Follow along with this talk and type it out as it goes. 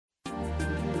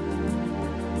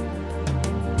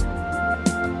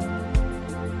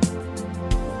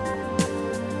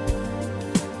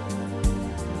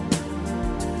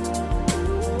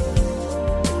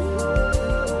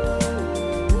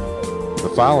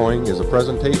following is a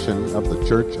presentation of the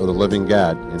Church of the Living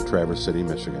God in Traverse City,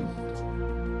 Michigan.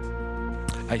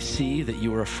 I see that you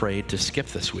were afraid to skip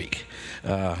this week.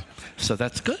 So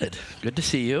that's good. Good to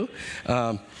see you.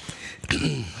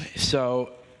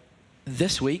 So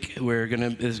this week, this is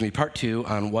going to be part 2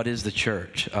 on what is the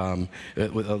church,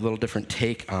 with a little different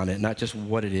take on it, not just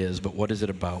what it is, but what is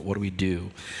it about, what do we do?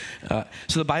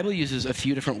 So the Bible uses a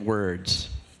few different words,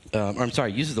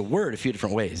 uses the word a few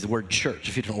different ways, the word church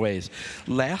a few different ways.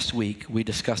 Last week, we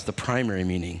discussed the primary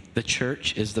meaning. The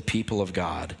church is the people of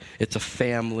God. It's a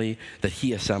family that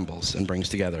he assembles and brings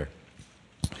together.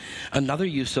 Another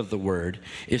use of the word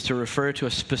is to refer to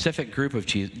a specific group of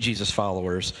Jesus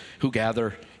followers who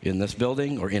gather in this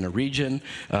building or in a region.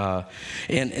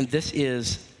 And this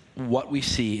is what we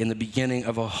see in the beginning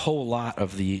of a whole lot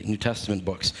of the New Testament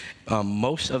books.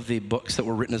 Most of the books that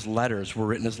were written as letters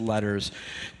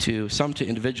to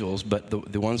individuals, but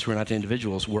the ones who were not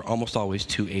individuals were almost always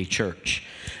to a church.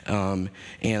 And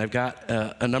I've got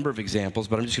a number of examples,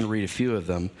 but I'm just going to read a few of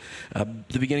them.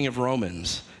 The beginning of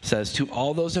Romans says, "To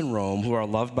all those in Rome who are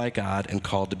loved by God and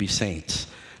called to be saints."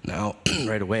 Now,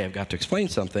 right away, I've got to explain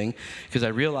something, because I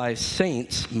realize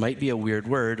saints might be a weird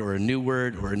word or a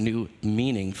new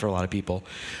meaning for a lot of people.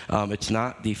 It's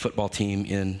not the football team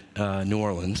in New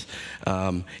Orleans.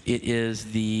 It is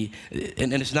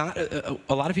and it's not,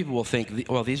 a lot of people will think,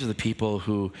 well, these are the people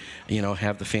who,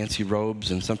 have the fancy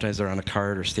robes, and sometimes they're on a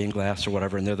card or stained glass or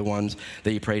whatever, and they're the ones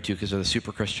that you pray to because they're the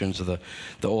super Christians or the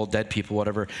old dead people,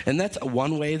 whatever. And that's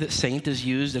one way that saint is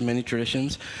used in many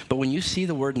traditions. But when you see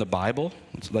the word in the Bible,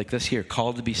 it's like this here,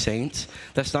 called to be saints,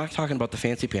 that's not talking about the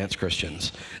fancy pants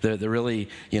Christians. They're really,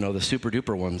 the super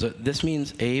duper ones. This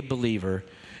means a believer,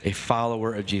 a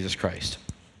follower of Jesus Christ.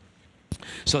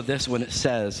 So this, when it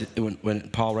says, when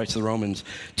Paul writes to the Romans,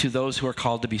 to those who are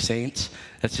called to be saints,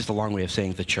 that's just a long way of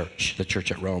saying the church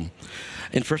at Rome.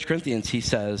 In 1 Corinthians, he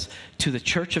says, to the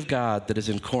church of God that is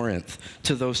in Corinth,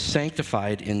 to those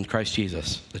sanctified in Christ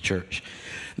Jesus, the church.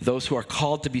 Those who are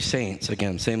called to be saints,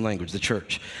 again, same language, the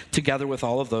church, together with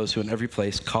all of those who in every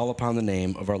place call upon the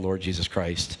name of our Lord Jesus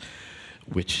Christ,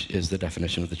 which is the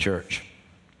definition of the church.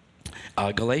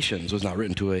 Galatians was not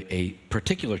written to a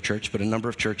particular church, but a number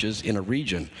of churches in a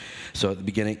region. So at the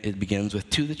beginning, it begins with,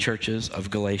 to the churches of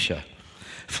Galatia.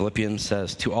 Philippians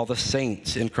says, to all the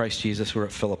saints in Christ Jesus who are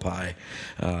at Philippi.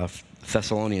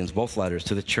 Thessalonians, both letters,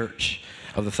 to the church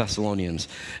of the Thessalonians.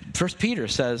 1 Peter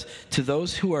says, to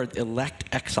those who are elect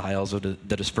exiles of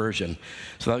the dispersion.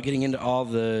 So without getting into all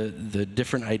the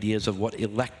different ideas of what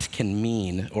elect can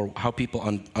mean or how people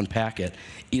unpack it,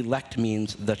 elect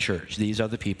means the church. These are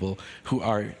the people who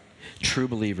are true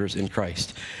believers in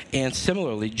Christ. And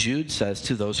similarly, Jude says,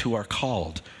 to those who are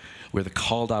called. We're the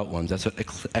called out ones. That's what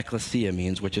ecclesia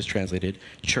means, which is translated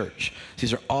church.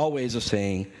 These are all ways of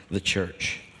saying the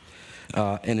church.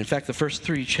 And in fact, the first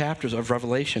 3 chapters of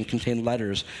Revelation contain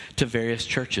letters to various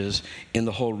churches in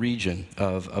the whole region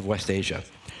of West Asia.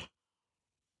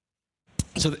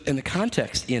 So in the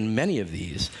context in many of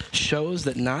these shows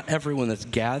that not everyone that's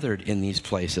gathered in these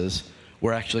places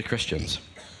were actually Christians.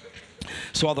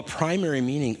 So while the primary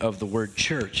meaning of the word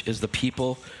church is the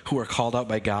people who are called out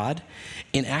by God,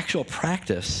 in actual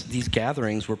practice, these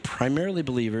gatherings were primarily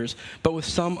believers, but with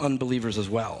some unbelievers as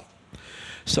well.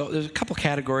 So there's a couple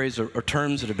categories or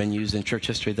terms that have been used in church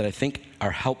history that I think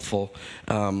are helpful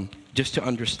just to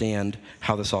understand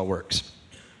how this all works.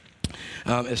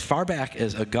 As far back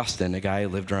as Augustine, a guy who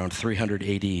lived around 300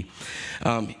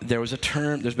 AD, there's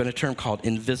been a term called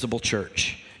invisible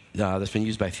church. That's been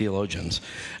used by theologians.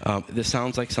 This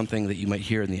sounds like something that you might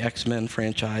hear in the X-Men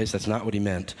franchise. That's not what he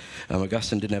meant.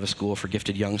 Augustine didn't have a school for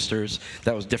gifted youngsters.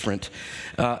 That was different.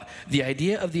 The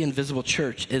idea of the invisible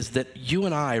church is that you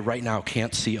and I right now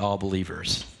can't see all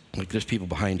believers. Like there's people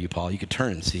behind you, Paul. You could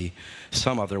turn and see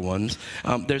some other ones.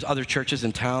 There's other churches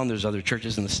in town. There's other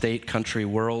churches in the state, country,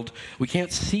 world. We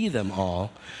can't see them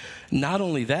all. Not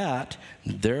only that,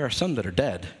 there are some that are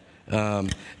dead.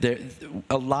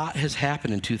 A lot has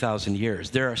happened in 2,000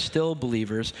 years. There are still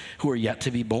believers who are yet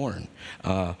to be born.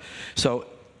 So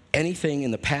anything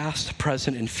in the past,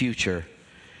 present, and future,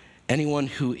 anyone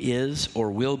who is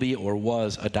or will be or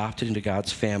was adopted into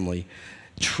God's family,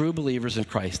 true believers in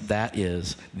Christ, that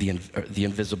is the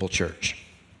invisible church.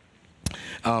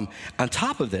 On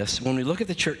top of this, when we look at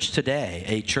the church today,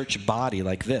 a church body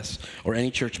like this, or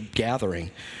any church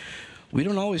gathering, we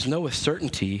don't always know with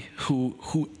certainty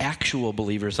who actual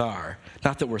believers are.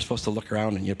 Not that we're supposed to look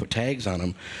around and put tags on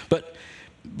them, but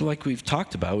like we've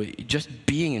talked about, just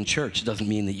being in church doesn't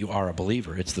mean that you are a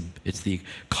believer. It's the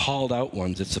called out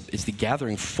ones. It's the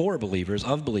gathering for believers,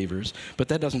 of believers, but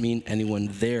that doesn't mean anyone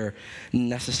there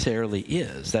necessarily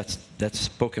is. That's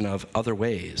spoken of other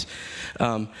ways.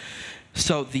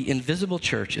 So the invisible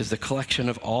church is the collection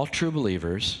of all true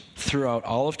believers throughout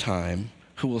all of time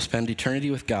who will spend eternity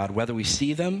with God, whether we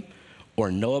see them or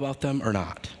know about them or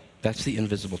not. That's the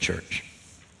invisible church.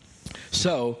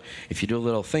 So, if you do a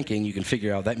little thinking, you can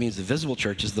figure out that means the visible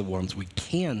church is the ones we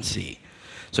can see.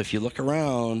 So if you look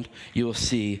around, you will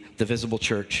see the visible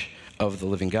church of the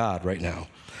living God right now.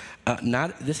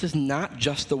 This is not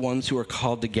just the ones who are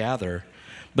called to gather,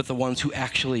 but the ones who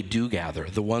actually do gather,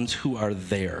 the ones who are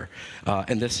there.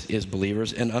 And this is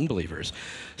believers and unbelievers.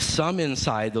 Some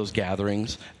inside those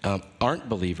gatherings aren't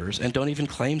believers and don't even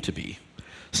claim to be.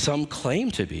 Some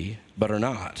claim to be, but are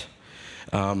not.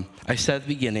 I said at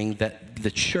the beginning that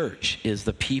the church is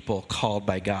the people called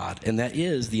by God, and that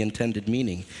is the intended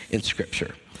meaning in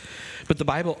Scripture. But the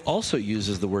Bible also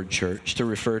uses the word church to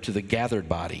refer to the gathered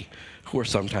body, who are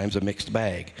sometimes a mixed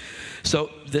bag.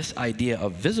 So this idea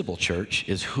of visible church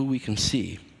is who we can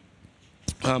see.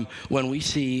 When we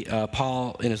see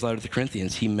Paul in his letter to the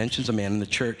Corinthians, he mentions a man in the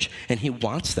church, and he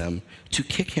wants them to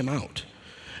kick him out.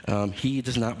 He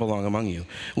does not belong among you.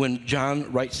 When John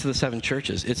writes to the 7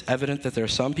 churches, it's evident that there are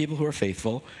some people who are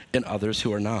faithful and others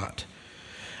who are not.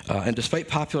 And despite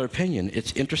popular opinion,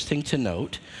 it's interesting to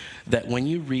note that when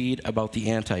you read about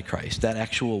the Antichrist, that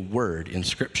actual word in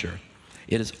Scripture,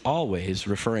 it is always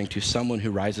referring to someone who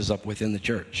rises up within the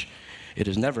church. It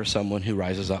is never someone who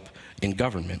rises up in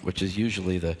government, which is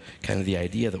usually the kind of the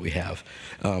idea that we have.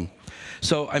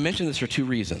 So I mention this for 2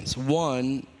 reasons.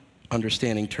 One,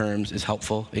 understanding terms is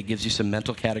helpful. It gives you some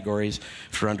mental categories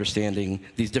for understanding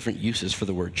these different uses for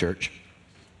the word church.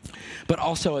 But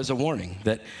also as a warning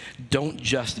that don't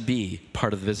just be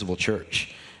part of the visible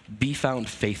church. Be found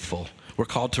faithful. We're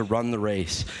called to run the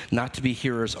race, not to be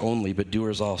hearers only, but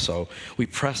doers also. We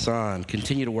press on,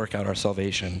 continue to work out our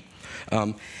salvation.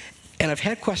 And I've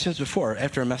had questions before.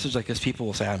 After a message like this, people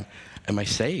will say, am I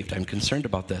saved? I'm concerned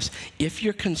about this. If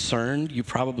you're concerned, you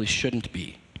probably shouldn't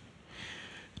be.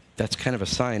 That's kind of a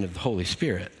sign of the Holy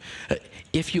Spirit.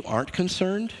 If you aren't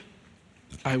concerned,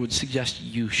 I would suggest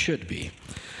you should be.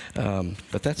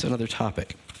 But that's another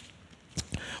topic.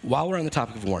 While we're on the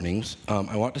topic of warnings,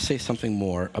 I want to say something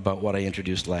more about what I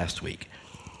introduced last week.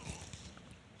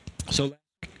 So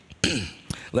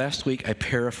last week I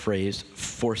paraphrased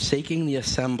forsaking the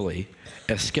assembly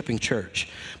as skipping church,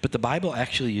 but the Bible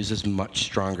actually uses much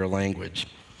stronger language.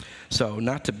 So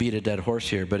not to beat a dead horse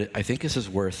here, but I think this is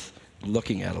worth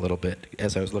looking at a little bit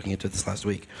as I was looking into this last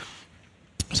week.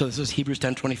 So this is Hebrews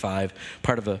 10:25,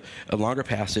 part of a longer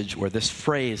passage where this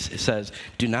phrase says,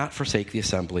 do not forsake the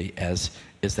assembly as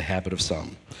is the habit of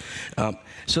some.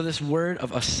 So this word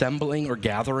of assembling or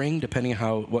gathering, depending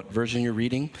on what version you're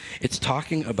reading, it's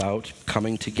talking about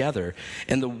coming together.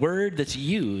 And the word that's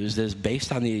used is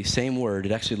based on the same word.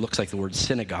 It actually looks like the word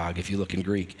synagogue if you look in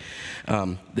Greek,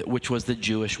 which was the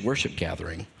Jewish worship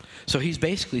gathering. So he's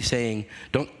basically saying,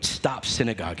 don't stop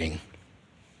synagoguing.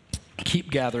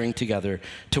 Keep gathering together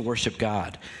to worship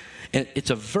God. And it's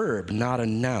a verb, not a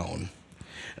noun.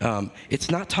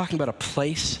 It's not talking about a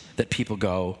place that people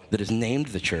go that is named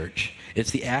the church.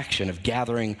 It's the action of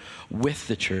gathering with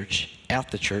the church,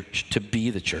 at the church, to be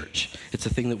the church. It's a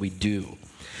thing that we do.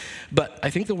 But I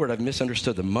think the word I've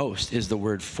misunderstood the most is the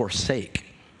word forsake.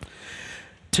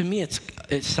 To me,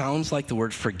 it sounds like the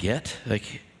word forget.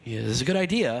 Like, yeah, this is a good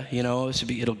idea,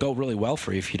 it'll go really well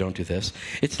for you if you don't do this.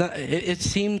 It's not. It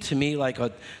seemed to me like,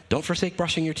 don't forsake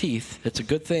brushing your teeth. It's a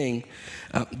good thing.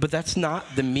 But that's not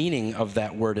the meaning of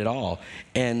that word at all.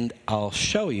 And I'll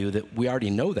show you that we already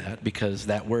know that because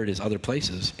that word is other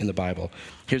places in the Bible.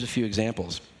 Here's a few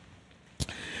examples.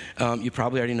 You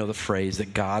probably already know the phrase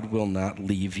that God will not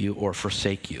leave you or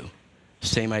forsake you.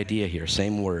 Same idea here,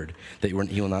 same word, that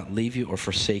he will not leave you or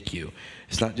forsake you.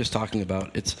 It's not just talking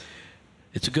about, it's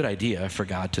a good idea for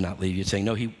God to not leave you. It's saying,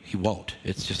 no, he won't.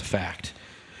 It's just a fact.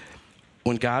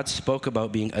 When God spoke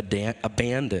about being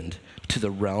abandoned to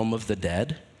the realm of the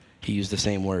dead, he used the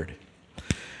same word.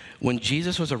 When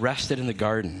Jesus was arrested in the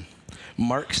garden,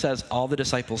 Mark says all the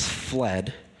disciples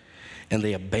fled and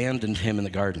they abandoned him in the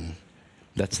garden.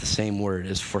 That's the same word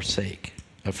as forsake,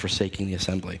 of forsaking the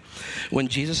assembly. When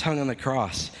Jesus hung on the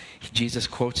cross, Jesus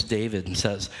quotes David and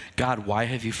says, God, why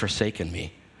have you forsaken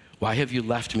me? Why have you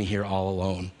left me here all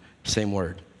alone? Same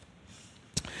word.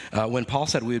 When Paul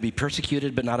said we would be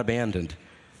persecuted but not abandoned,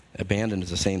 Abandoned is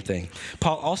the same thing.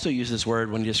 Paul also used this word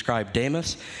when he described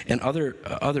Demas and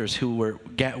others who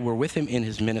were with him in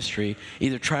his ministry,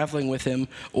 either traveling with him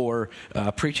or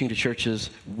preaching to churches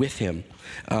with him.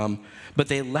 But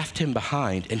they left him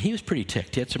behind, and he was pretty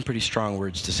ticked. He had some pretty strong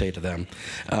words to say to them.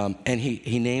 And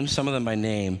he names some of them by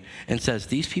name and says,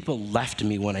 "These people left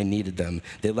me when I needed them.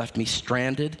 They left me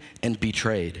stranded and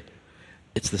betrayed."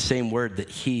 It's the same word that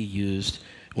he used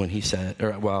when he said,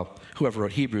 whoever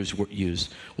wrote Hebrews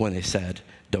used when they said,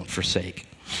 "Don't forsake."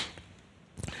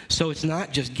 So it's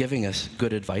not just giving us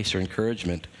good advice or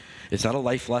encouragement. It's not a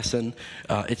life lesson.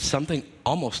 It's something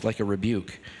almost like a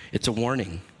rebuke. It's a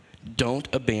warning. Don't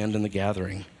abandon the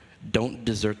gathering. Don't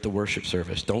desert the worship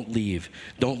service. Don't leave.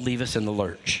 Don't leave us in the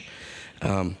lurch.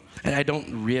 And I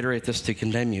don't reiterate this to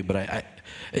condemn you, but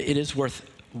it is worth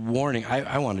warning.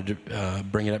 I wanted to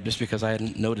bring it up just because I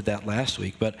hadn't noted that last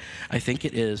week, but I think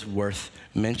it is worth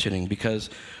mentioning because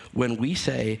when we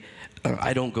say,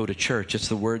 I don't go to church, it's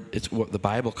what the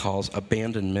Bible calls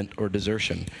abandonment or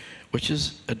desertion, which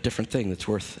is a different thing that's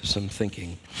worth some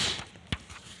thinking.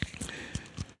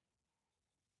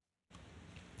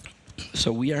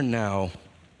 So we are now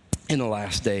in the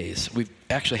last days. We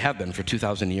actually have been for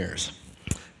 2,000 years.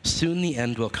 Soon the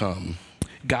end will come.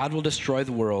 God will destroy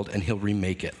the world and he'll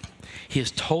remake it. He has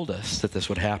told us that this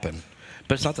would happen,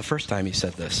 but it's not the first time he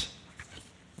said this.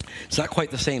 It's not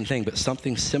quite the same thing, but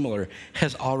something similar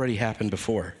has already happened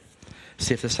before.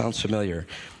 See if this sounds familiar.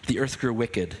 The earth grew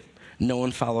wicked. No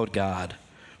one followed God.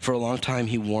 For a long time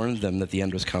he warned them that the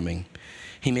end was coming.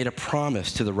 He made a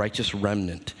promise to the righteous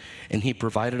remnant, and he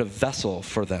provided a vessel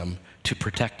for them to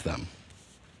protect them.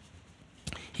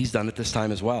 He's done it this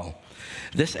time as well.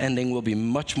 This ending will be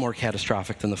much more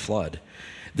catastrophic than the flood.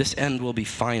 This end will be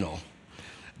final.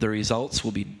 The results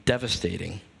will be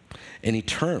devastating and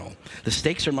eternal. The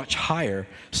stakes are much higher,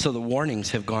 so the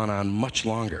warnings have gone on much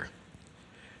longer.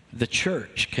 The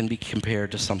church can be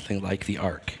compared to something like the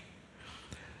ark.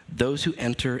 Those who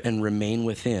enter and remain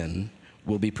within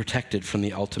will be protected from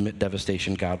the ultimate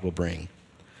devastation God will bring.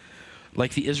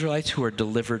 Like the Israelites who are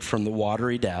delivered from the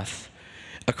watery death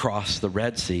across the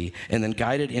Red Sea and then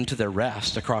guided into their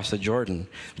rest across the Jordan,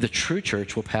 the true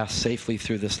church will pass safely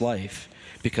through this life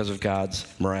because of God's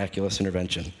miraculous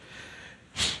intervention.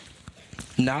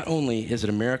 Not only is it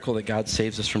a miracle that God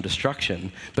saves us from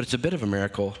destruction, but it's a bit of a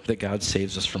miracle that God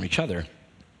saves us from each other.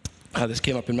 This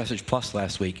came up in Message Plus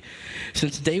last week.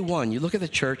 Since day one, you look at the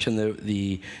church and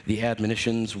the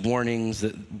admonitions, warnings,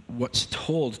 what's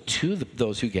told to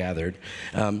those who gathered,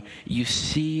 you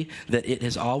see that it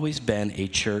has always been a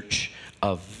church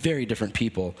of very different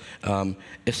people,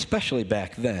 especially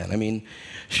back then. I mean,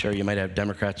 sure, you might have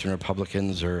Democrats and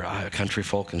Republicans or country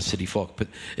folk and city folk, but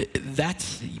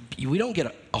we don't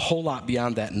get a whole lot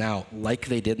beyond that now like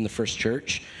they did in the first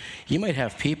church. You might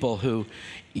have people who,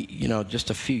 just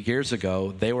a few years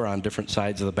ago, they were on different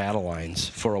sides of the battle lines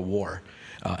for a war,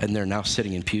 and they're now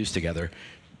sitting in pews together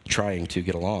trying to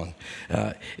get along.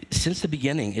 Since the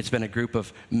beginning, it's been a group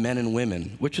of men and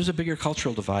women, which was a bigger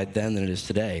cultural divide then than it is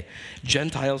today.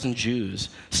 Gentiles and Jews,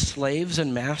 slaves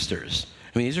and masters.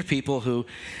 I mean, these are people who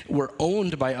were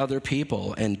owned by other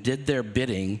people and did their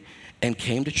bidding and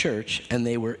came to church, and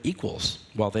they were equals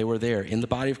while they were there. In the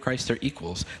body of Christ, they're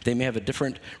equals. They may have a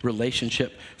different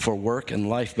relationship for work and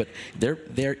life, but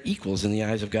they're equals in the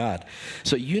eyes of God.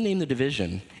 So you name the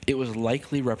division, it was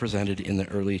likely represented in the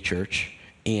early church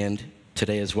and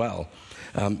today as well.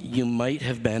 You might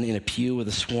have been in a pew with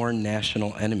a sworn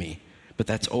national enemy, but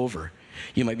that's over.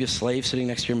 You might be a slave sitting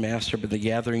next to your master, but in the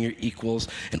gathering you're equals.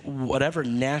 And whatever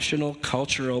national,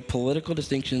 cultural, political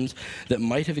distinctions that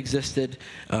might have existed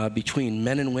between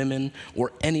men and women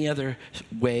or any other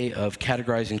way of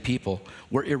categorizing people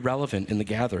were irrelevant in the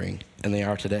gathering, and they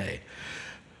are today.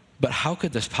 But how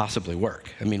could this possibly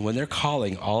work? I mean, when they're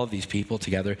calling all of these people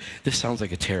together, this sounds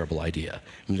like a terrible idea.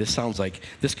 I mean, this sounds like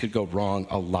this could go wrong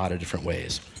a lot of different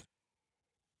ways.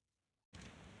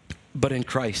 But in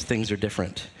Christ, things are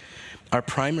different. Our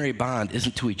primary bond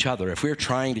isn't to each other. If we're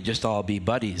trying to just all be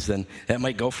buddies, then that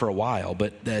might go for a while,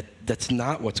 but that's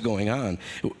not what's going on.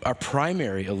 Our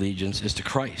primary allegiance is to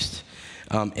Christ.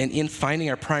 And in finding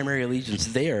our primary allegiance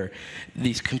there,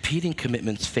 these competing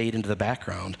commitments fade into the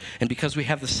background. And because we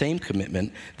have the same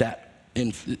commitment, that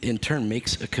in turn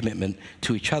makes a commitment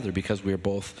to each other because we're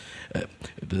both,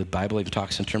 the Bible even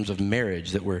talks in terms of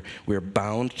marriage, that we're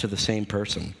bound to the same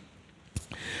person.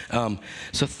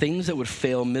 So things that would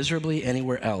fail miserably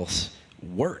anywhere else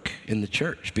work in the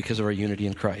church because of our unity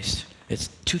in Christ. It's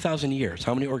 2,000 years.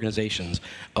 How many organizations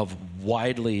of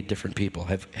widely different people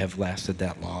have lasted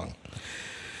that long?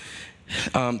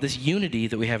 This unity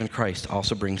that we have in Christ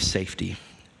also brings safety.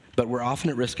 but we're often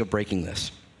at risk of breaking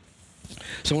this.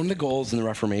 So one of the goals in the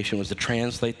Reformation was to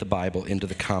translate the Bible into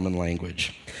the common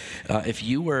language. If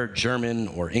you were German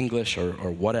or English or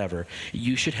whatever,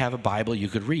 you should have a Bible you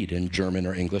could read in German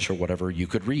or English or whatever you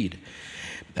could read.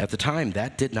 At the time,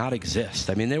 that did not exist.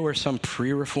 I mean, there were some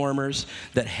pre-reformers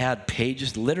that had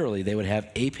pages, literally, they would have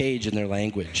a page in their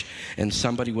language, and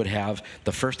somebody would have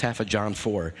the first half of John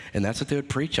 4, and that's what they would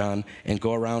preach on and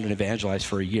go around and evangelize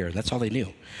for a year. That's all they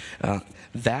knew.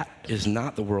 That is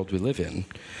not the world we live in.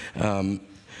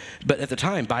 But at the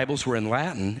time, Bibles were in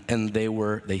Latin, and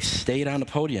they stayed on a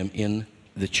podium in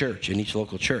the church, in each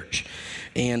local church.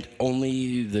 And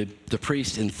only the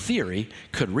priest, in theory,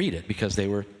 could read it because they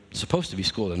were supposed to be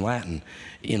schooled in Latin.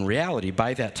 In reality,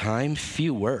 by that time,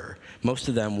 few were. Most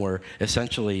of them were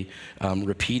essentially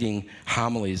repeating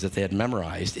homilies that they had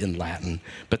memorized in Latin,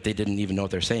 but they didn't even know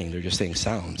what they're saying. They're just saying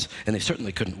sounds. And they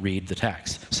certainly couldn't read the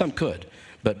text. Some could,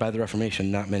 but by the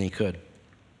Reformation, not many could.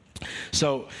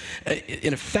 So,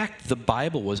 in effect, the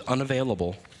Bible was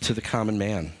unavailable to the common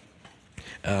man.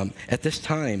 At this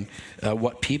time,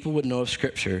 what people would know of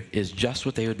Scripture is just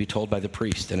what they would be told by the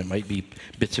priest, and it might be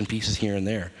bits and pieces here and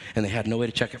there, and they had no way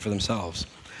to check it for themselves.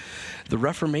 The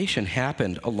Reformation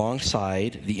happened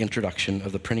alongside the introduction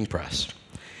of the printing press.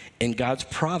 In God's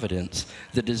providence,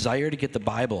 the desire to get the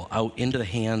Bible out into the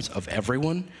hands of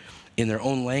everyone in their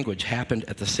own language happened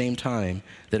at the same time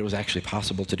that it was actually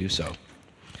possible to do so.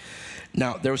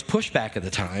 Now, there was pushback at the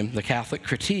time. The Catholic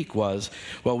critique was,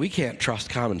 well, we can't trust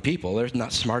common people. They're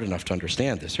not smart enough to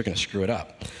understand this. They're going to screw it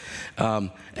up.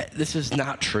 This is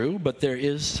not true, but there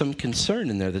is some concern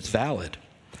in there that's valid.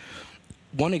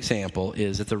 One example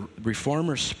is that the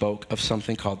Reformers spoke of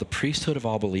something called the priesthood of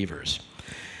all believers.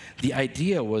 The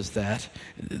idea was that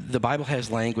the Bible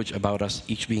has language about us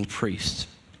each being priests.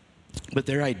 But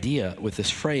their idea with this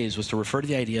phrase was to refer to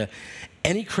the idea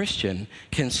any Christian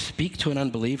can speak to an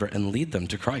unbeliever and lead them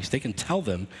to Christ. They can tell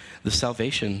them the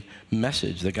salvation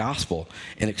message, the gospel,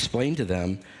 and explain to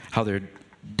them how they're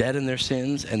dead in their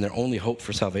sins and their only hope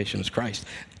for salvation is Christ.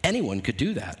 Anyone could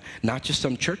do that, not just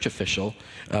some church official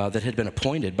that had been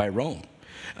appointed by Rome.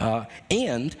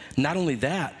 And not only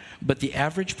that, but the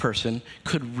average person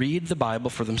could read the Bible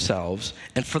for themselves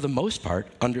and for the most part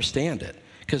understand it.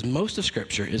 Because most of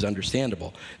Scripture is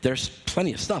understandable. There's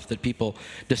plenty of stuff that people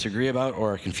disagree about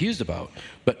or are confused about,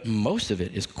 but most of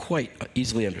it is quite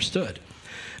easily understood.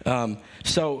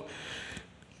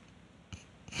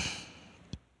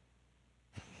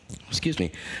 Excuse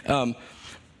me.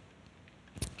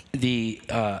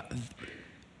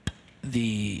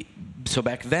 So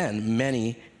back then,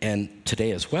 many, and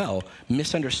today as well,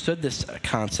 misunderstood this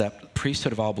concept,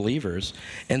 priesthood of all believers,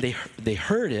 and they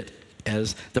heard it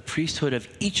as the priesthood of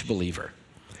each believer.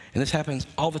 And this happens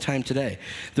all the time today.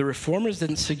 The Reformers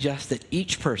didn't suggest that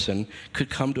each person could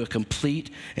come to a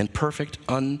complete and perfect,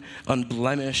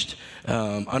 unblemished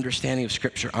understanding of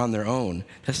Scripture on their own.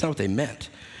 That's not what they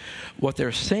meant. What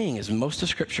they're saying is most of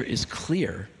Scripture is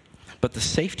clear, but the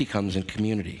safety comes in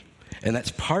community. And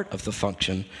that's part of the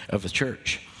function of the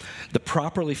church. The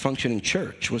properly functioning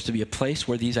church was to be a place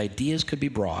where these ideas could be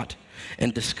brought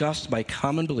and discussed by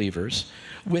common believers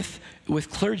with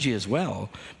clergy as well.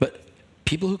 But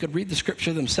people who could read the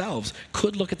Scripture themselves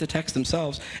could look at the text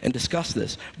themselves and discuss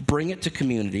this. Bring it to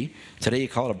community. Today you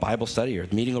call it a Bible study or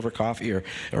a meeting over coffee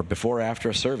or before or after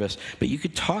a service. But you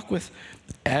could talk with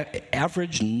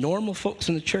average, normal folks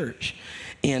in the church,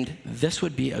 and this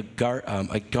would be a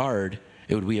guard.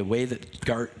 It would be a way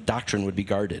that doctrine would be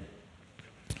guarded.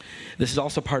 This is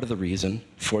also part of the reason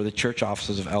for the church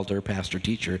offices of elder, pastor,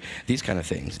 teacher, these kind of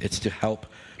things. It's to help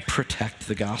protect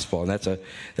the gospel. And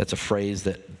that's a phrase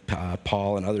that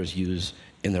Paul and others use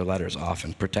in their letters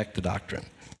often, protect the doctrine.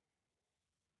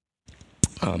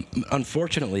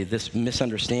 Unfortunately, this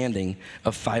misunderstanding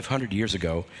of 500 years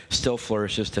ago still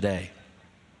flourishes today.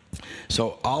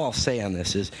 So all I'll say on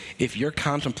this is, if you're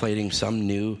contemplating some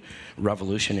new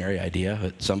revolutionary idea,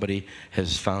 that somebody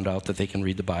has found out that they can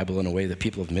read the Bible in a way that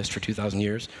people have missed for 2,000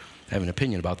 years, I have an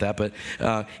opinion about that, but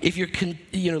if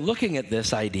you're looking at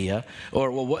this idea, or,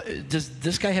 well, does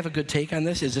this guy have a good take on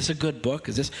this? Is this a good book?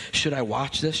 Should I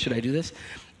watch this? Should I do this?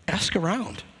 Ask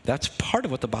around. That's part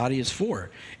of what the body is for,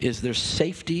 is there's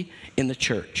safety in the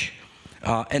church.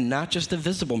 And not just the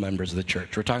visible members of the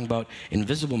church. We're talking about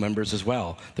invisible members as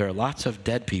well. There are lots of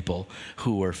dead people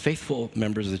who are faithful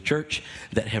members of the church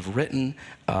that have written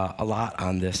a lot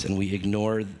on this, and we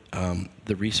ignore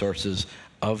the resources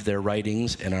of their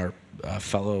writings and our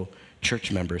fellow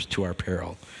church members to our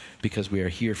peril, because we are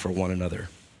here for one another.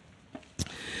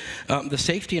 The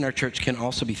safety in our church can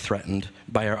also be threatened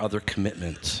by our other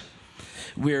commitments.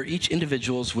 we're each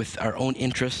individuals with our own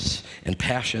interests and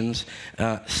passions.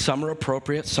 Some are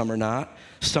appropriate, some are not.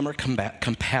 Some are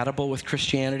compatible with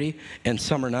Christianity, and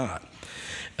some are not.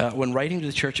 When writing to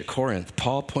the church at Corinth,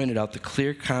 Paul pointed out the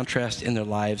clear contrast in their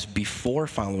lives before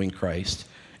following Christ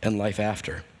and life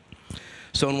after.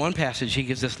 So in one passage, he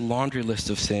gives this laundry list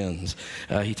of sins.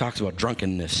 He talks about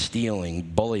drunkenness, stealing,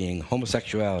 bullying,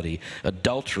 homosexuality,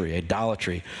 adultery,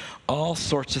 idolatry, all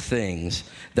sorts of things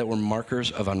that were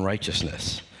markers of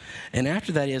unrighteousness. And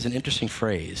after that, he has an interesting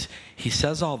phrase. He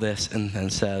says all this and then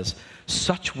says,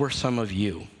 such were some of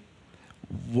you.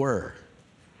 Were.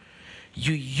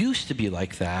 You used to be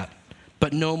like that,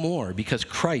 but no more, because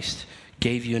Christ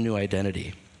gave you a new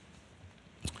identity.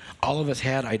 All of us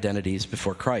had identities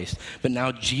before Christ, but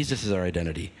now Jesus is our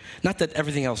identity. Not that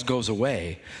everything else goes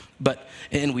away,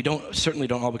 and we certainly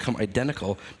don't all become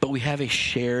identical, but we have a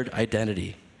shared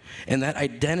identity. And that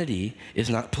identity is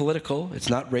not political, it's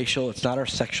not racial, it's not our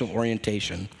sexual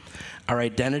orientation. Our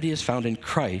identity is found in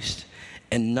Christ,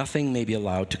 and nothing may be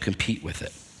allowed to compete with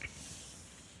it.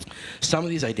 Some of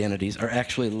these identities are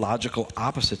actually logical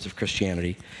opposites of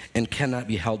Christianity and cannot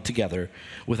be held together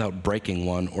without breaking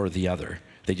one or the other.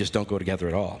 They just don't go together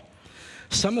at all.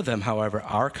 Some of them, however,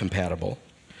 are compatible,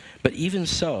 but even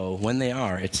so, when they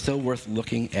are, it's still worth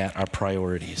looking at our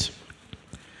priorities.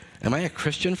 Am I a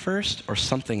Christian first or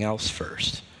something else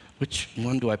first? Which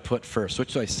one do I put first?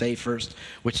 Which do I say first?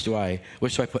 Which do I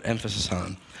put emphasis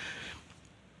on?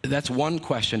 That's one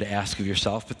question to ask of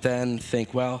yourself, but then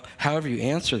think, well, however you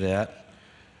answer that,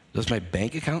 does my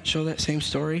bank account show that same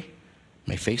story?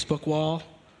 My Facebook wall?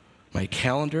 My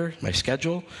calendar, my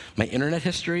schedule, my internet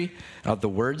history, the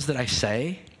words that I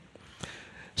say.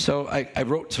 So I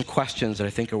wrote some questions that I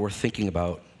think are worth thinking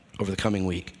about over the coming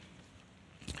week.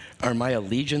 Are my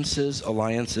allegiances,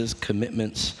 alliances,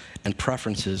 commitments, and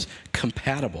preferences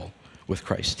compatible with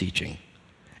Christ's teaching?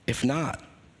 If not,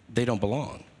 they don't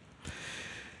belong.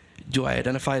 Do I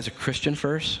identify as a Christian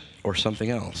first or something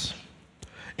else?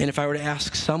 And if I were to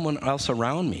ask someone else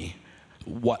around me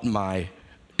what my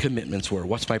commitments were,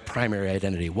 what's my primary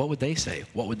identity, what would they say?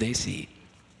 What would they see?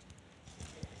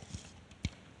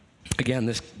 Again,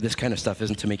 this kind of stuff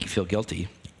isn't to make you feel guilty.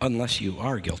 Unless you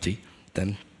are guilty,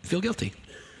 then feel guilty.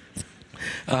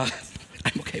 I'm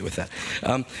okay with that.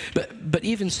 But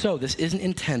even so, this isn't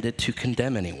intended to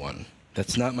condemn anyone.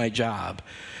 That's not my job.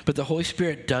 But the Holy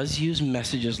Spirit does use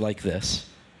messages like this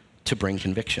to bring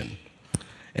conviction.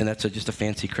 And that's just a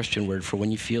fancy Christian word for when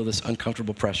you feel this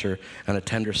uncomfortable pressure on a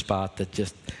tender spot that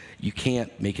just, you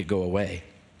can't make it go away.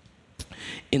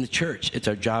 In the church, it's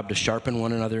our job to sharpen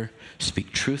one another,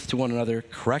 speak truth to one another,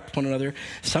 correct one another,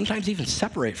 sometimes even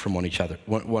separate from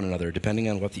one another, depending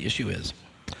on what the issue is.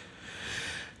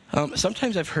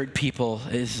 Sometimes I've heard people,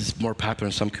 this is more popular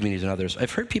in some communities than others,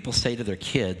 I've heard people say to their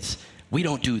kids, we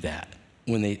don't do that.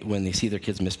 When they see their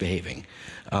kids misbehaving.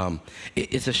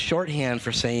 It's a shorthand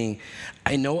for saying,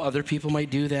 I know other people might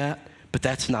do that, but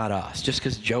that's not us. Just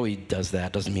because Joey does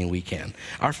that doesn't mean we can.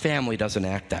 Our family doesn't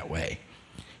act that way.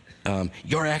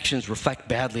 Your actions reflect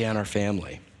badly on our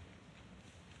family.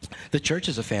 The church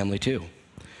is a family too.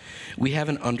 We have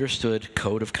an understood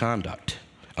code of conduct,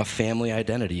 a family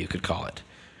identity, you could call it.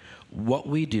 What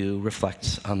we do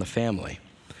reflects on the family.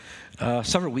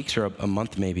 Several weeks or a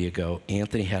month maybe ago,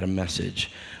 Anthony had a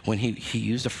message when he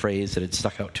used a phrase that had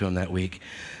stuck out to him that week,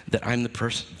 that I'm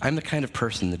the kind of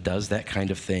person that does that kind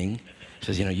of thing. He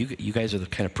says, you guys are the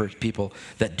kind of people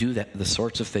that do the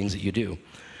sorts of things that you do.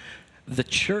 The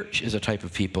church is a type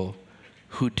of people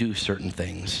who do certain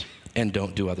things and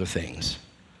don't do other things.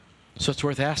 So it's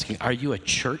worth asking, are you a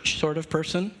church sort of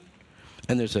person?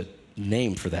 And there's a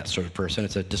name for that sort of person.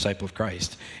 It's a disciple of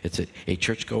Christ. It's a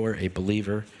churchgoer, a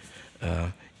believer,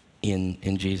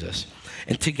 in Jesus.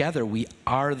 And together we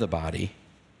are the body.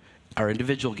 Our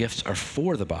individual gifts are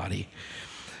for the body.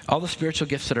 All the spiritual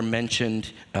gifts that are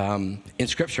mentioned in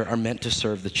Scripture are meant to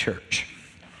serve the church.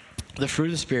 The fruit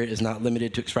of the Spirit is not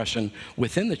limited to expression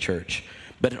within the church,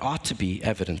 but it ought to be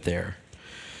evident there.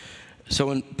 So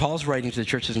when Paul's writing to the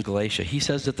churches in Galatia, he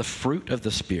says that the fruit of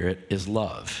the Spirit is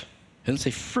love. He doesn't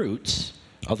say fruits,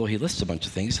 although he lists a bunch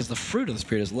of things. He says the fruit of the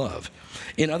Spirit is love.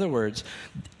 In other words,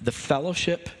 the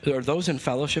fellowship, or those in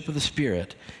fellowship of the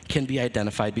Spirit, can be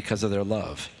identified because of their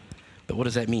love. But what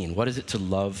does that mean? What is it to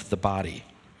love the body?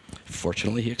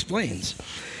 Fortunately, he explains.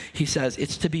 He says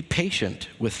it's to be patient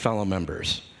with fellow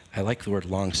members. I like the word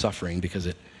long-suffering because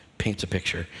it paints a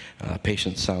picture.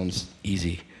 Patience sounds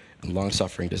easy, and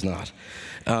long-suffering does not.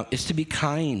 It's to be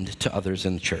kind to others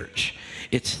in the church.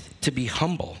 It's to be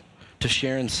humble, to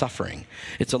share in suffering.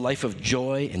 It's a life of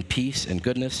joy and peace and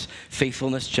goodness,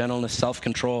 faithfulness, gentleness,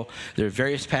 self-control. There are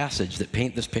various passages that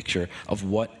paint this picture of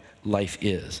what life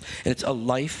is. And it's a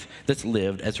life that's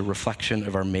lived as a reflection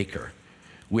of our Maker.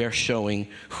 We are showing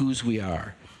whose we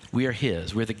are. We are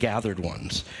His. We're the gathered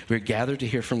ones. We're gathered to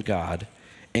hear from God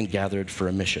and gathered for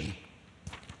a mission.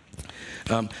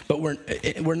 But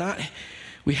we're not.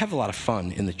 We have a lot of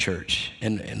fun in the church,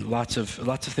 and lots of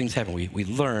things happen. We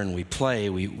learn, we play,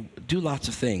 we do lots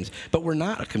of things. But we're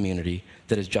not a community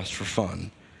that is just for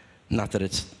fun. Not that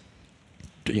it's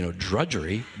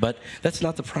drudgery, but that's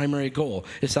not the primary goal.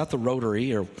 It's not the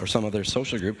Rotary or some other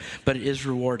social group, but it is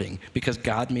rewarding because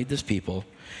God made this people,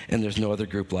 and there's no other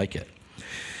group like it.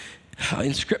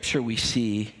 In Scripture, we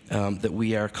see that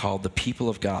we are called the people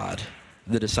of God,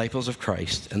 the disciples of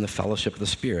Christ, and the fellowship of the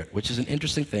Spirit, which is an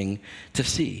interesting thing to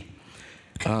see.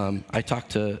 I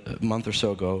talked a month or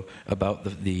so ago about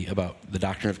the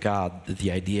doctrine of God,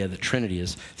 the idea that Trinity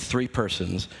is three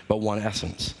persons but one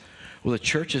essence. Well, the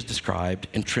church is described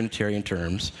in Trinitarian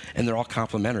terms, and they're all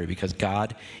complementary because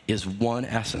God is one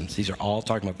essence. These are all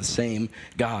talking about the same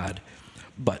God,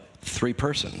 but three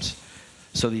persons.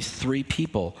 So these three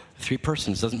people, three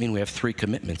persons, doesn't mean we have three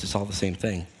commitments. It's all the same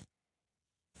thing.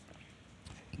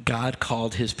 God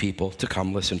called His people to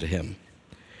come listen to Him.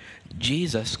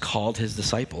 Jesus called His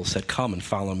disciples, said, "Come and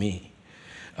follow me."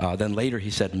 Then later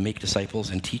He said, "Make disciples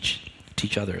and teach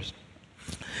others."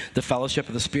 The fellowship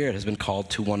of the Spirit has been called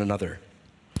to one another.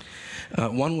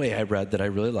 One way I read that I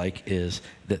really like is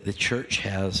that the church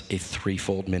has a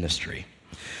threefold ministry.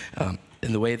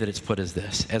 And the way that it's put is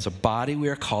this: as a body, we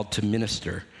are called to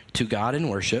minister to God in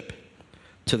worship,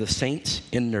 to the saints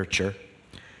in nurture,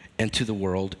 and to the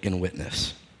world in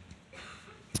witness.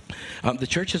 The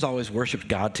church has always worshiped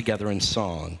God together in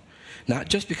song, not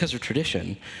just because of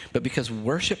tradition, but because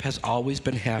worship has always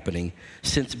been happening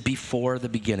since before the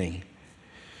beginning.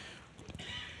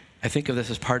 I think of this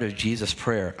as part of Jesus'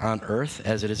 prayer, on earth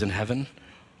as it is in heaven.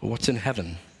 Well, what's in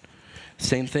heaven?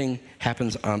 Same thing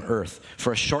happens on earth.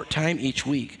 For a short time each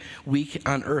week, we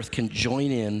on earth can join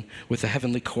in with the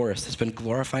heavenly chorus that's been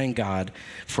glorifying God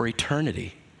for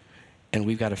eternity. And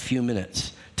we've got a few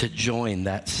minutes to join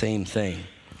that same thing.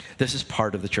 This is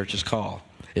part of the church's call.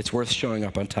 It's worth showing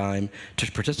up on time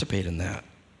to participate in that.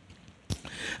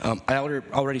 I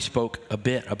already spoke a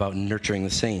bit about nurturing the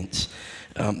saints.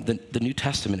 The New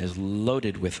Testament is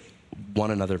loaded with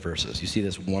one another verses. You see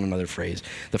this one another phrase.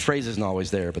 The phrase isn't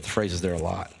always there, but the phrase is there a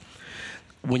lot.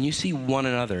 When you see one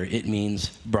another, it means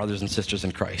brothers and sisters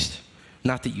in Christ.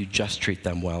 Not that you just treat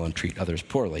them well and treat others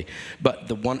poorly, but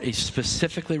the one is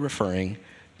specifically referring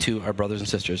to our brothers and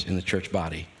sisters in the church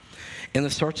body. And the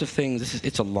sorts of things,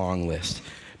 it's a long list,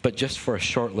 but just for a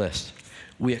short list,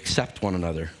 we accept one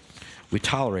another. We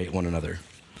tolerate one another.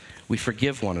 We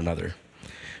forgive one another.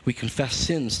 We confess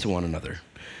sins to one another.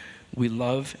 We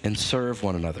love and serve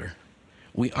one another.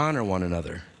 We honor one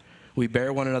another. We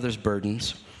bear one another's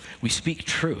burdens. We speak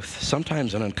truth,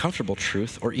 sometimes an uncomfortable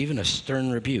truth or even a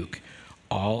stern rebuke,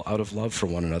 all out of love for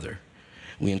one another.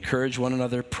 We encourage one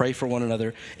another, pray for one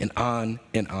another, and on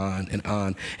and on and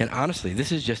on. And honestly,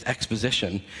 this is just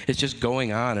exposition. It's just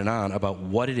going on and on about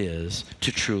what it is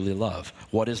to truly love.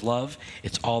 What is love?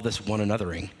 It's all this one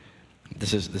anothering.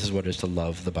 This is what it is to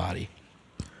love the body.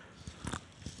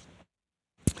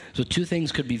 So two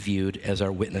things could be viewed as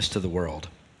our witness to the world: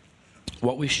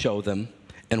 what we show them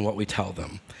and what we tell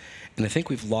them. And I think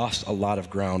we've lost a lot of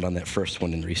ground on that first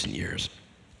one in recent years.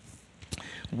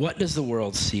 What does the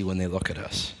world see when they look at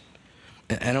us?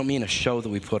 I don't mean a show that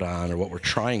we put on or what we're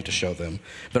trying to show them,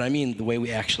 but I mean the way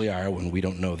we actually are when we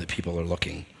don't know that people are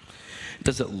looking.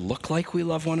 Does it look like we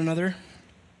love one another?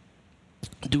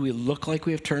 Do we look like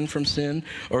we have turned from sin,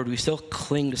 or do we still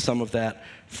cling to some of that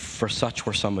 "for such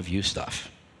were some of you"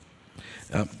 stuff?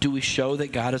 Do we show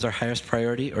that God is our highest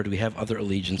priority, or do we have other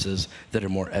allegiances that are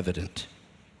more evident?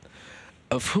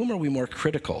 Of whom are we more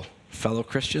critical, fellow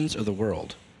Christians or the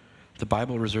world? The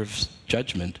Bible reserves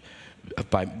judgment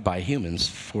by humans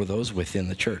for those within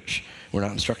the church. We're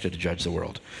not instructed to judge the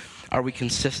world. Are we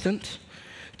consistent?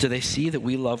 Do they see that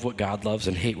we love what God loves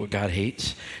and hate what God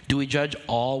hates? Do we judge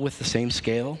all with the same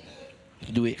scale?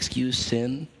 Do we excuse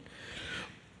sin?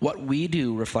 What we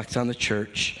do reflects on the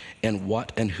church and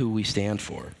what and who we stand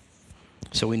for.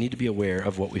 So we need to be aware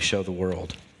of what we show the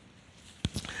world.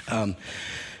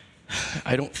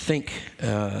 I don't think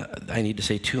I need to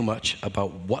say too much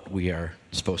about what we are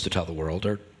supposed to tell the world,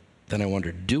 or then I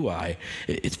wonder, do I?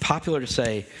 It's popular to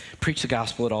say, preach the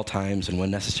gospel at all times and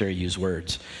when necessary use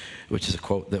words, which is a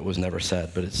quote that was never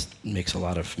said, but it makes a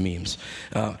lot of memes.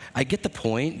 I get the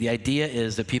point. The idea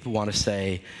is that people want to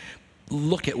say,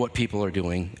 look at what people are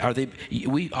doing.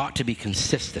 We ought to be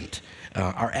consistent.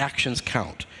 Our actions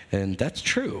count, and that's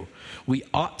true. We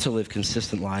ought to live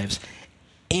consistent lives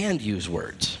and use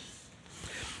words.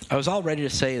 I was all ready to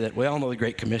say that we all know the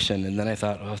Great Commission, and then I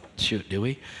thought, oh, shoot, do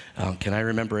we? Can I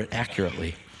remember it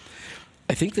accurately?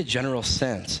 I think the general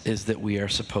sense is that we are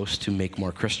supposed to make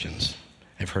more Christians.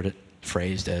 I've heard it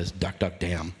phrased as duck, duck,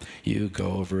 damn. You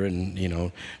go over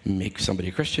and, make somebody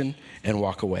a Christian and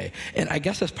walk away. And I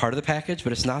guess that's part of the package,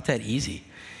 but it's not that easy.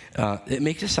 It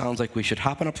makes it sound like we should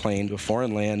hop on a plane to a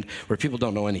foreign land where people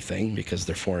don't know anything because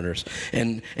they're foreigners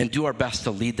and do our best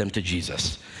to lead them to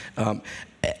Jesus. And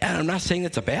I'm not saying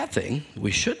that's a bad thing.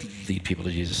 We should lead people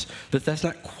to Jesus, but that's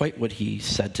not quite what he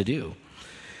said to do.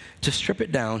 To strip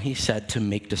it down, he said to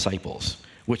make disciples,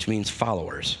 which means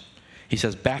followers. He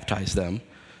says baptize them,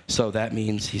 so that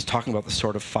means he's talking about the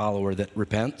sort of follower that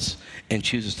repents and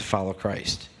chooses to follow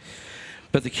Christ.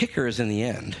 But the kicker is in the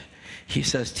end. He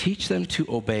says, teach them to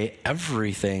obey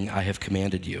everything I have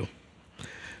commanded you.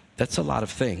 That's a lot of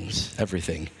things,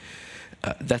 everything.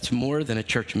 That's more than a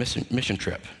church mission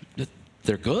trip.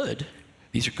 They're good.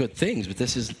 These are good things, but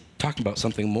this is talking about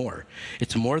something more.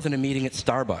 It's more than a meeting at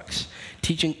Starbucks.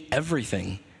 Teaching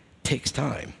everything takes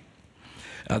time.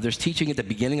 There's teaching at the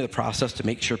beginning of the process to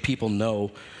make sure people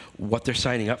know what they're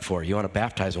signing up for. You want to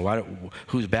baptize them.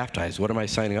 Who's baptized? What am I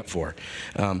signing up for?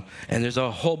 And there's a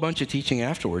whole bunch of teaching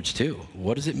afterwards, too.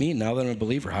 What does it mean now that I'm a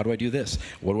believer? How do I do this?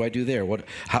 What do I do there?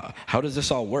 How does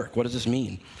this all work? What does this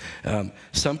mean?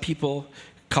 Some people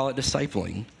call it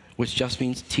discipling, which just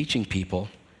means teaching people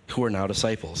who are now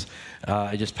disciples.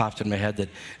 It just popped in my head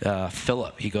that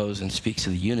Philip, he goes and speaks to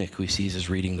the eunuch who he sees as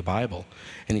reading the Bible.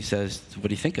 And he says, what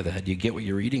do you think of that? Do you get what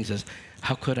you're reading? He says,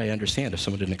 how could I understand if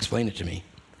someone didn't explain it to me?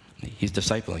 He's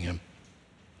discipling him.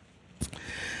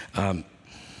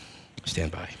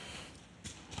 Stand by.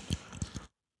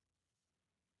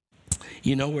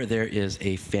 You know where there is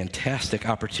a fantastic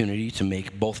opportunity to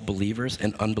make both believers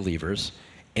and unbelievers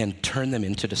and turn them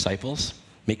into disciples,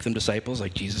 make them disciples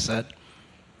like Jesus said?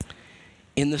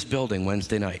 In this building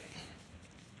Wednesday night.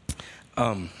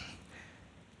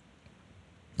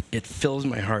 It fills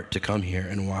my heart to come here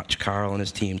and watch Carl and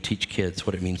his team teach kids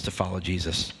what it means to follow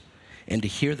Jesus and to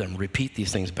hear them repeat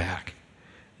these things back.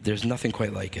 There's nothing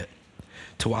quite like it.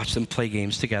 To watch them play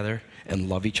games together and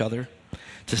love each other,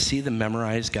 to see them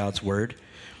memorize God's word.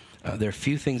 There are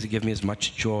few things that give me as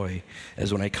much joy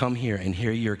as when I come here and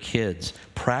hear your kids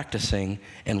practicing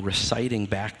and reciting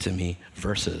back to me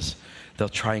verses. They'll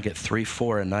try and get 3,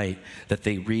 4 a night that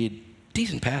they read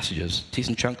decent passages,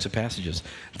 decent chunks of passages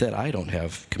that I don't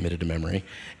have committed to memory,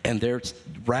 and they're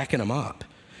racking them up.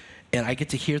 And I get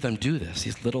to hear them do this,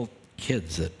 these little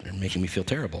kids that are making me feel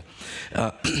terrible.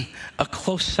 A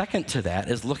close second to that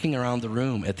is looking around the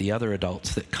room at the other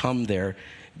adults that come there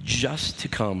just to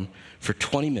come for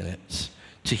 20 minutes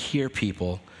to hear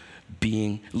people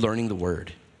learning the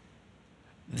word.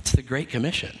 It's the Great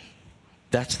Commission.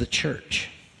 That's the church.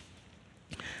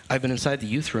 I've been inside the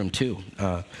youth room too,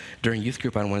 during youth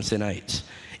group on Wednesday nights.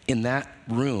 In that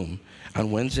room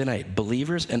on Wednesday night,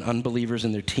 believers and unbelievers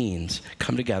in their teens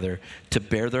come together to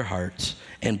bear their hearts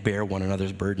and bear one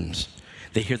another's burdens.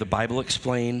 They hear the Bible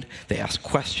explained, they ask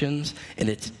questions, and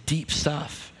it's deep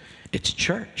stuff. It's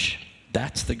church.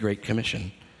 That's the Great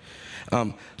Commission.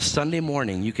 Sunday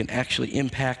morning, you can actually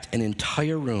impact an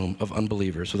entire room of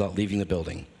unbelievers without leaving the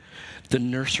building. The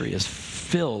nursery is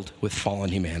filled with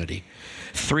fallen humanity.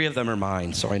 3 of them are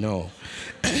mine, so I know.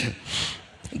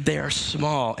 They are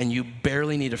small, and you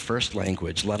barely need a first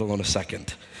language, let alone a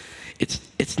second.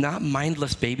 It's not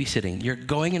mindless babysitting. You're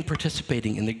going and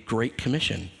participating in the Great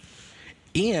Commission.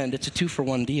 And it's a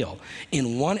 2-for-1 deal.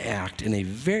 In one act, in a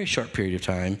very short period of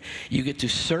time, you get to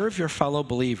serve your fellow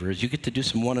believers, you get to do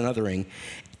some one anothering,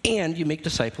 and you make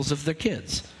disciples of their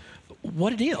kids.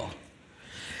 What a deal.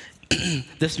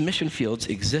 This mission field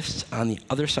exists on the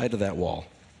other side of that wall.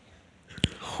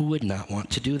 Who would not want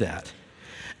to do that?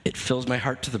 It fills my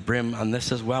heart to the brim on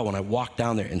this as well when I walk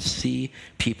down there and see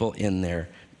people in there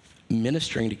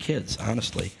ministering to kids,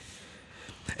 honestly.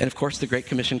 And of course, the Great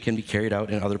Commission can be carried out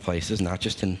in other places, not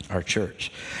just in our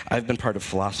church. I've been part of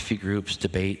philosophy groups,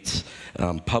 debates,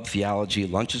 pub theology,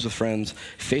 lunches with friends,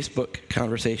 Facebook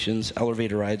conversations,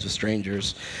 elevator rides with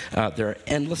strangers. There are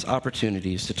endless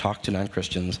opportunities to talk to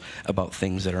non-Christians about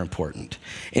things that are important.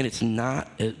 And it's not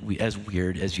as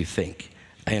weird as you think.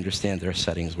 I understand there are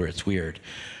settings where it's weird.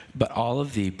 But all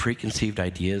of the preconceived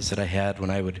ideas that I had when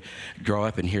I would grow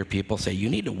up and hear people say, you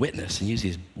need to witness, and use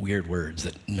these weird words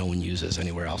that no one uses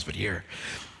anywhere else but here.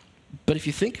 But if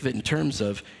you think of it in terms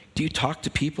of, do you talk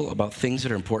to people about things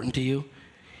that are important to you?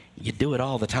 You do it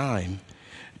all the time.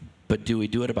 But do we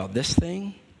do it about this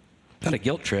thing? Not a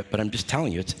guilt trip, but I'm just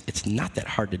telling you, it's not that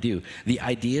hard to do. The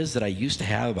ideas that I used to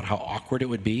have about how awkward it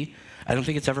would be, I don't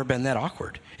think it's ever been that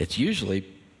awkward. It's usually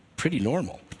pretty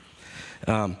normal.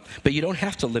 But you don't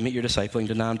have to limit your discipling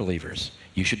to non-believers.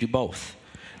 You should do both.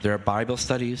 There are Bible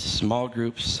studies, small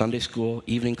groups, Sunday school,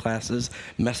 evening classes,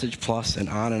 Message Plus, and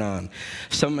on and on.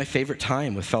 Some of my favorite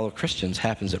time with fellow Christians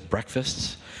happens at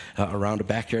breakfasts, around a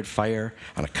backyard fire,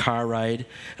 on a car ride,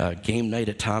 game night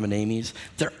at Tom and Amy's.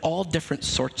 They're all different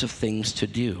sorts of things to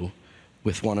do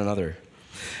with one another.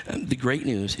 The great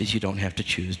news is you don't have to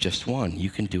choose just one.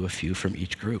 You can do a few from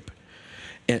each group.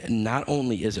 And not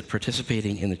only is it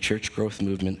participating in the church growth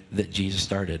movement that Jesus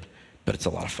started, but it's a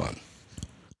lot of fun.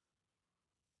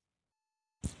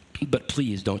 But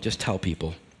please don't just tell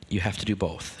people. You have to do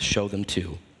both. Show them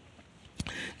too.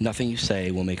 Nothing you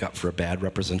say will make up for a bad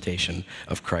representation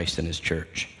of Christ and his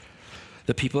church.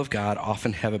 The people of God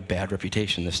often have a bad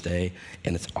reputation this day,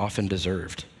 and it's often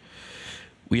deserved.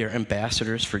 We are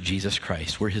ambassadors for Jesus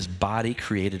Christ. We're his body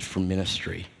created for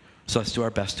ministry. So let's do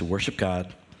our best to worship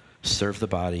God, serve the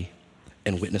body,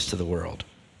 and witness to the world.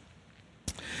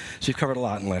 So we've covered a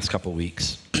lot in the last couple of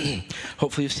weeks.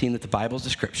 Hopefully you've seen that the Bible's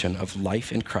description of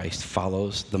life in Christ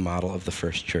follows the model of the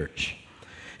first church.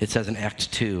 It says in Acts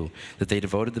 2 that they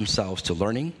devoted themselves to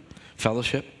learning,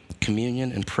 fellowship,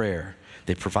 communion, and prayer.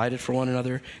 They provided for one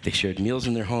another. They shared meals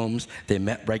in their homes. They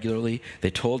met regularly. They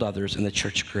told others, and the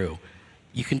church grew.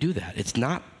 You can do that. It's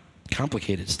not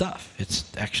complicated stuff.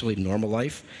 It's actually normal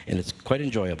life, and it's quite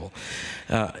enjoyable.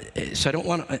 So I don't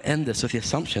want to end this with the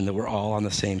assumption that we're all on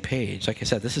the same page. Like I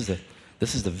said, this is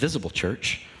the visible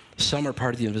church. Some are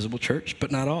part of the invisible church,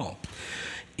 but not all.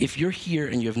 If you're here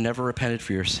and you have never repented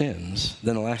for your sins,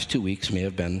 then the last 2 weeks may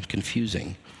have been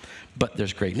confusing. But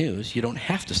there's great news. You don't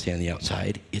have to stay on the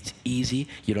outside. It's easy.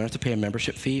 You don't have to pay a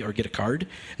membership fee or get a card.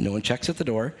 No one checks at the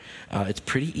door. It's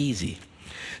pretty easy.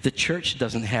 The church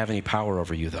doesn't have any power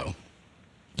over you, though.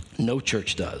 No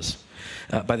church does.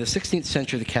 By the 16th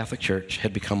century, the Catholic Church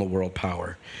had become a world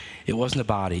power. It wasn't a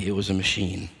body. It was a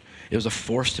machine. It was a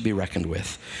force to be reckoned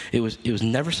with. It was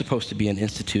never supposed to be an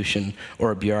institution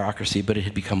or a bureaucracy, but it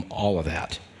had become all of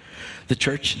that. The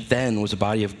church then was a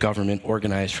body of government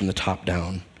organized from the top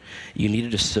down. You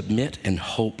needed to submit and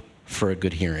hope for a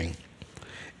good hearing.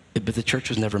 But the church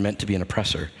was never meant to be an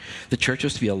oppressor. The church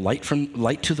was to be a light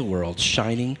to the world,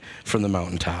 shining from the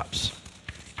mountaintops.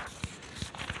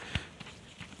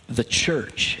 The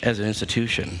church, as an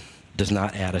institution, does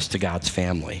not add us to God's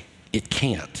family. It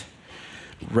can't.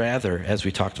 Rather, as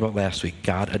we talked about last week,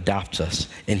 God adopts us,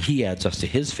 and he adds us to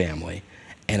his family.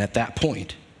 And at that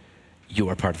point, you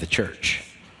are part of the church.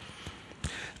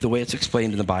 The way it's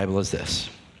explained in the Bible is this.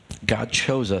 God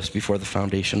chose us before the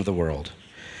foundation of the world.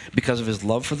 Because of his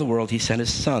love for the world, he sent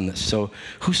his son, so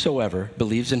whosoever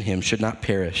believes in him should not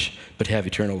perish, but have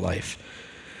eternal life.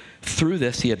 Through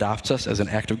this, he adopts us as an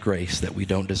act of grace that we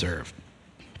don't deserve.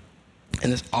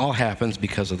 And this all happens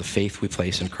because of the faith we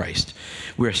place in Christ.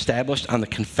 We're established on the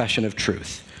confession of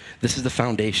truth. This is the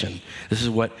foundation. This is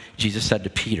what Jesus said to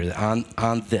Peter, that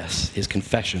on this, his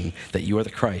confession that you are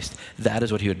the Christ, that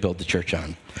is what he would build the church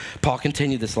on. Paul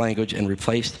continued this language and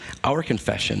replaced our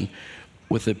confession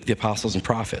with the apostles and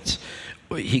prophets.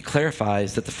 He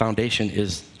clarifies that the foundation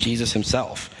is Jesus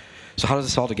himself. So how does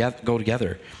this all go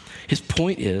together? His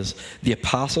point is the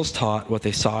apostles taught what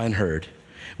they saw and heard,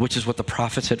 which is what the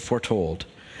prophets had foretold,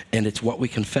 and it's what we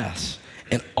confess.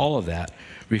 And all of that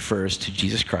refers to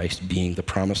Jesus Christ being the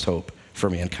promised hope for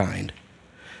mankind.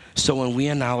 So when we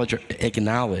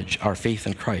acknowledge our faith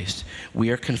in Christ, we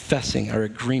are confessing our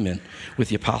agreement with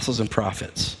the apostles and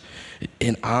prophets.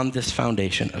 And on this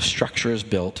foundation, a structure is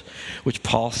built, which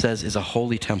Paul says is a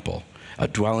holy temple, a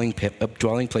dwelling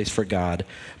place for God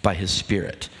by his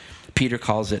Spirit. Peter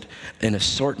calls it an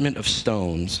assortment of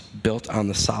stones built on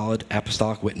the solid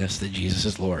apostolic witness that Jesus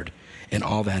is Lord. And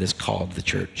all that is called the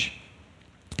church.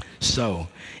 So,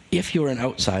 if you're an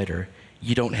outsider,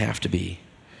 you don't have to be.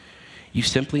 You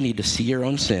simply need to see your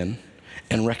own sin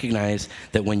and recognize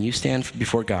that when you stand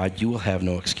before God, you will have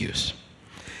no excuse.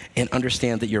 And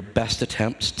understand that your best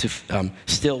attempts to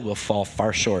still will fall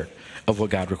far short of what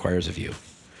God requires of you.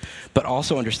 But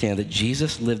also understand that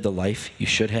Jesus lived the life you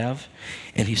should have,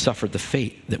 and he suffered the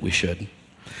fate that we should.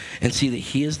 And see that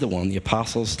he is the one the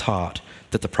apostles taught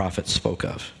that the prophets spoke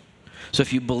of. So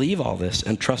if you believe all this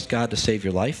and trust God to save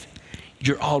your life,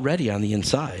 you're already on the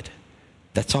inside.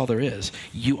 That's all there is.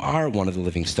 You are one of the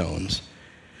living stones.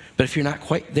 But if you're not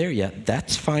quite there yet,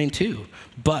 that's fine too.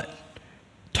 But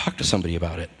talk to somebody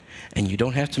about it. And you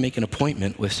don't have to make an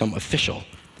appointment with some official.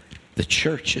 The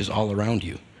church is all around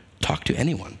you. Talk to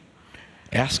anyone.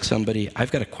 Ask somebody, I've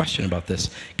got a question about this.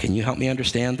 Can you help me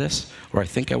understand this? Or I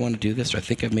think I want to do this, or I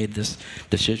think I've made this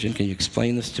decision. Can you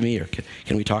explain this to me? Or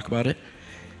can we talk about it?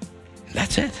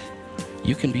 That's it.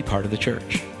 You can be part of the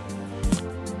church.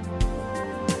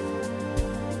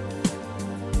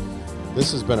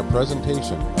 This has been a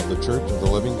presentation of the Church of the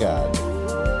Living God.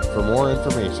 For more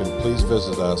information, please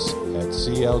visit us at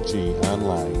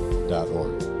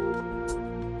clgonline.org.